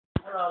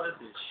Hello, this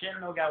is Shin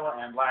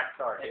and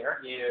Blackstar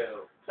here.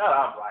 You. Shut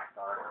up,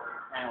 Blackstar.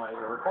 Anyway,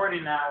 we're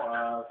recording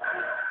now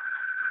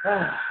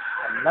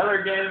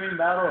another gaming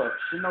battle of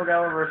Shin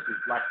versus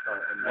Blackstar.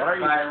 And what are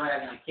you? By the way,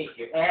 I'm gonna kick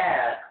your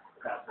ass.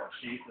 That's what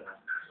she said.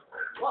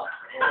 What?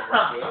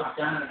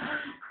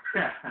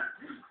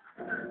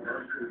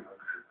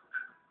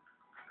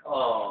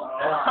 Oh.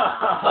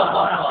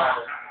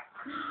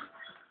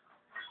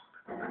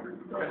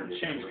 We're gonna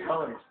change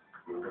colors.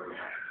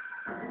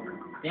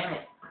 Damn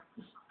it.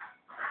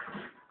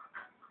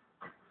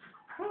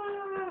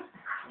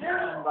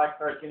 Yeah, and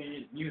Blackstar's gonna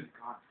use music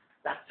on.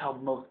 That's how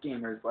most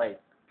gamers like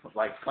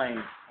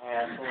playing.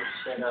 Asshole,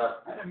 shut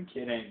up. I'm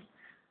kidding.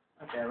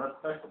 Okay, let's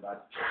start the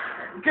battle.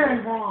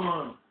 Game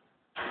on!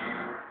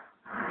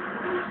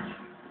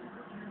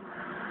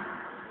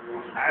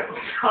 That's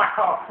not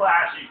all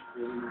flashy.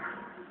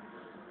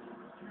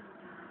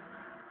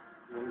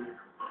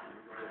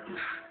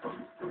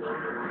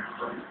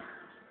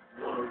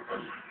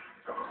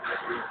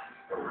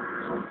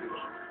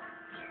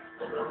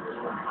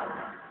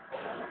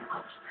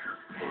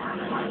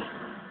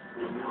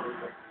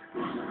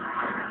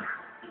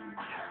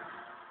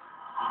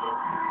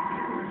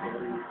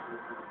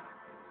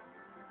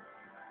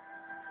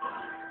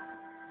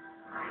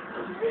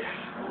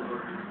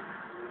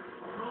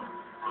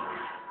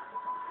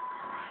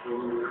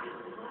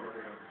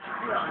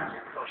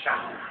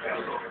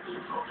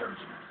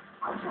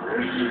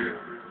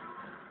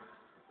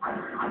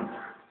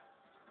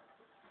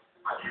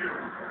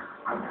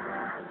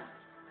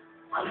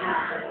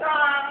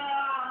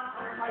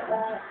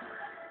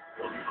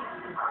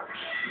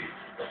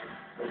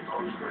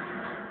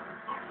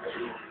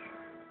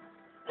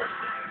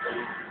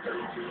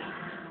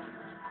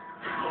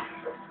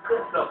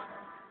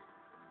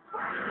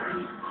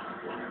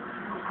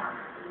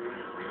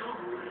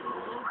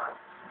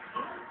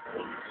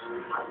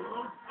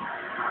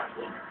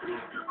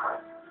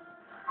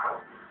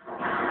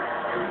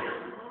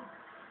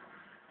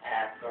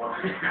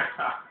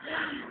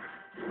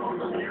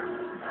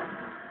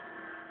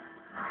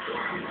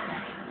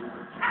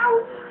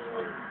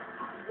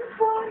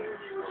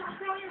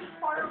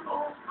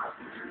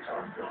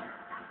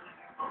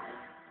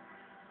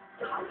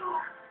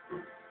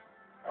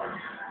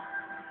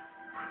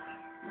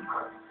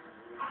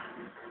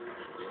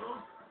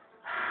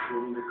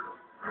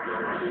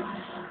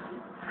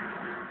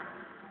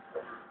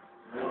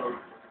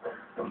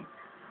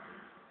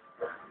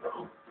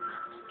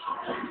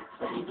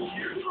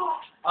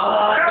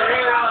 Oh,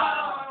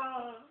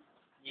 damn!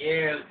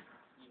 You.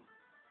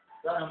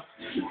 Son of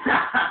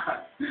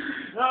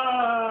No!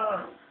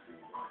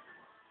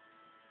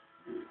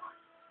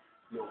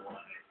 You'll want it.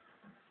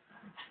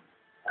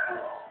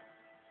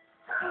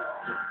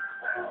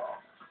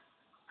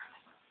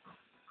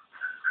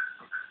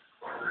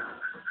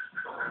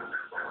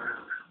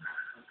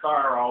 I'm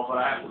sorry, Roll, but I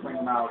have to bring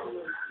them out.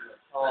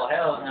 Oh,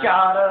 hell no.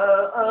 Gotta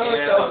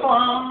Yeah. the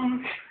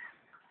funk.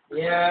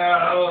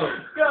 Yeah.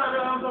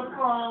 Gotta the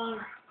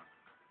funk.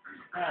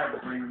 I have to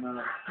bring them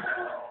out.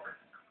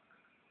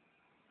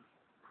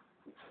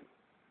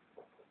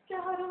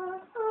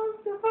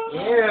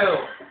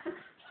 You.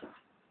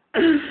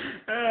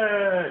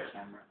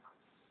 Camera.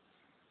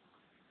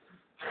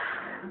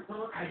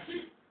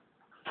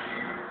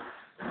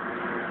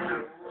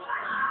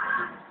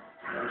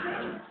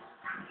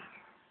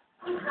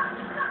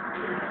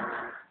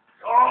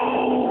 Oh!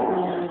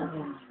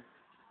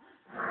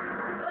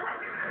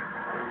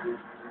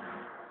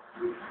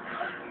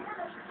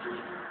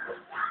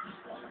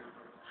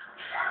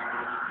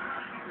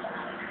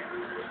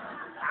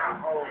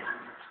 Oh,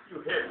 you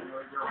hit me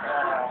with your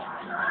ball.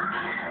 I'm not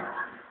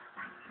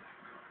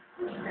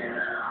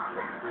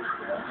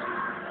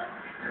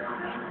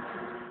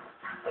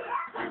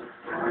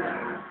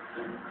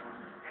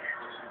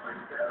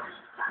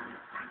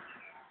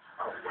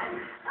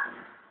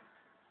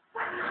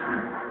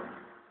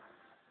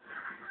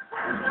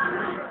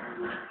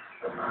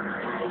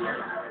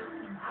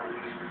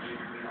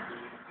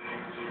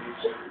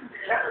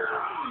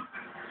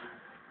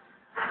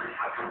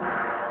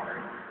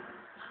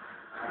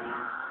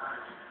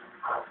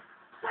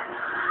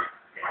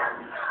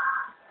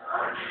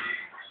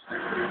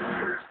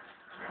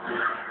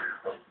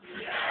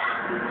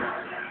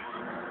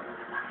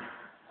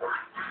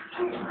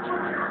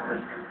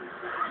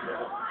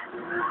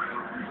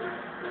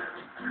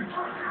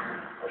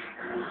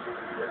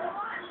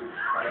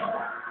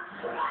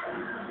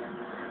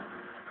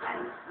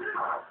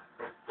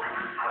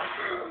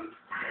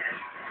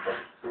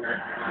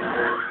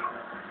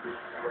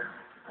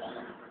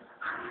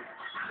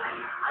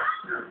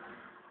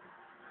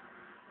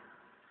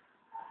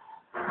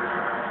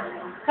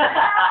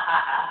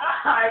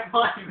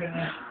even.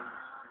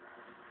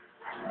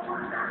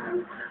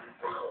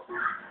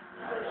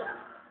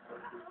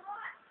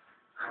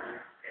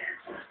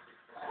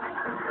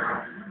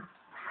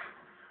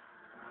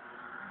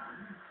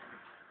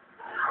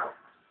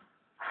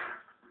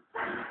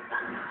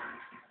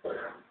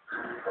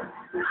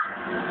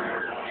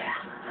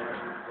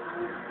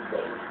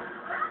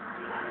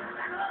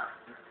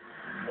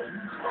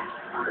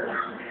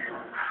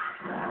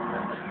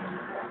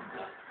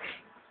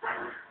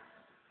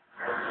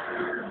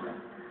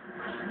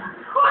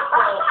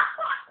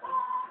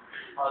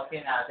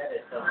 Okay, now that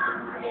is so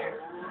weird.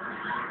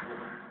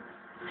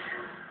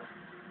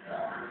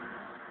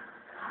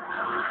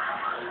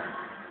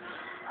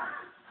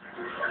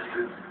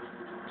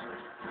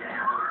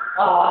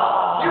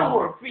 You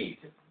were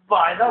beaten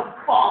by the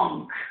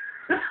funk.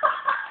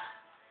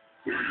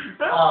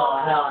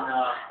 Oh, hell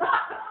no.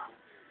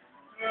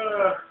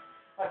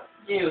 Fuck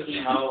you,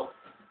 emo.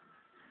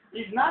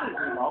 He's not an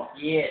emo.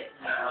 Yeah,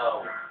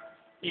 emo.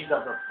 He's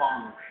of the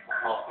funk.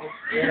 Oh,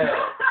 yeah.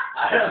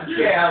 I don't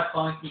care how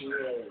funky he is.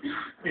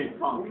 He's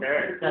funk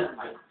hair. That's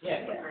my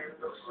dick.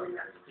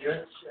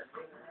 Good?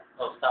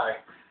 Oh, sorry.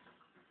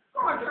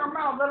 Watch your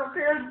mouth, little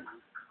kid.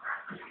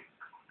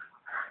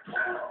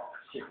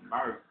 Shit,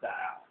 Mars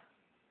style.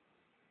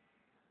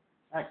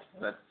 Okay,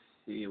 let's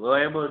see. We'll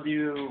be able to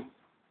do.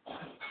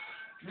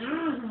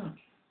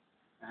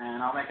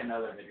 And I'll make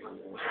another video.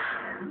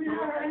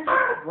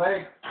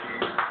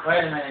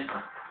 Wait a minute.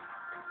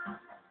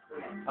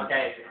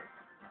 Okay.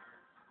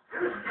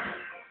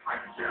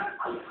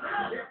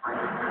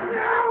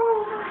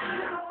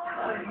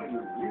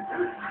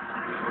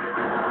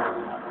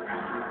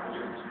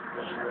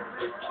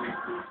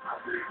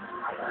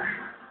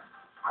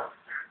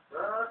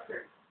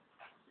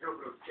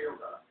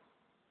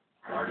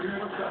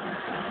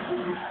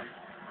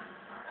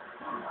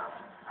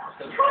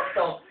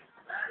 So,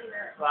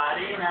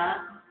 Farina.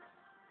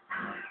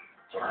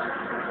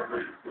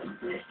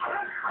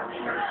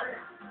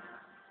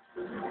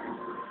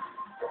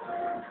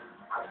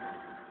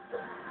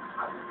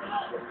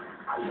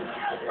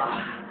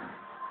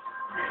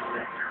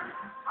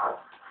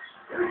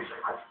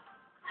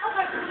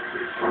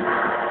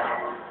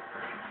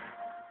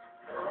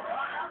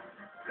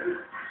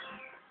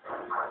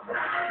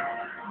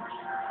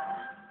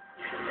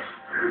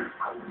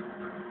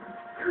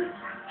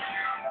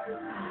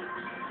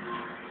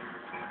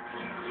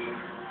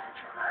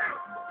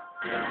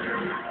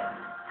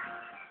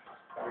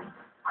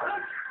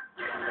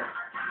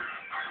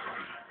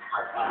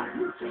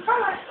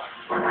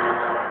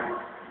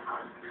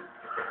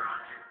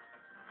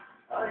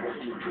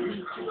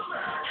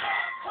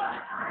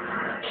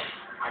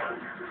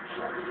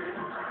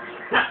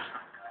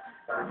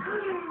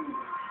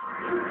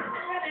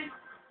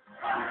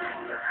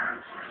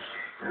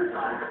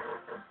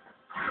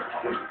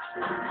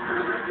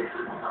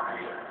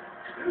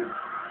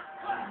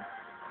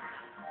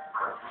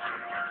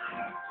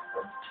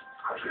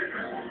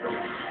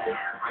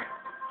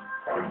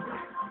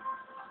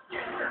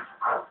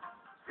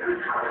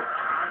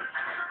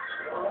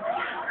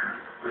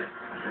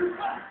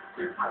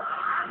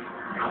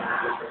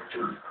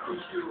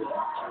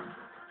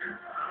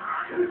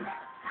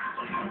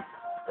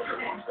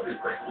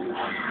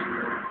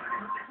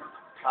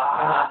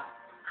 ah.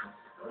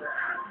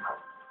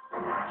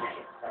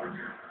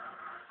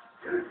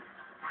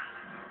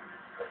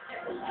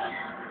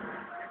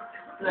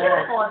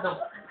 What the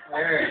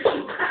word? Damn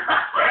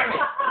it.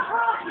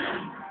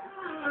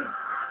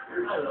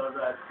 I love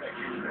that thing.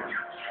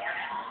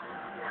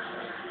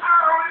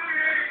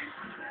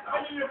 I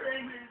need a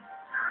baby.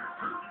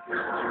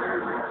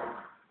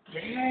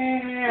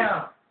 Damn.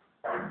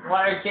 Why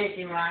are you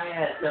kicking my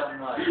ass so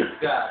much?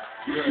 God.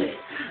 Really.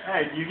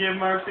 Hey, do you give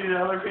mercy to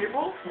other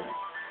people?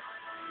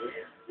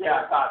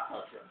 Yeah, I thought so.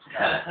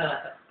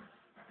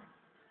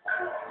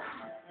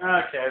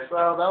 Okay, so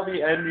that'll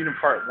be ending of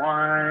part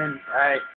 1. Right.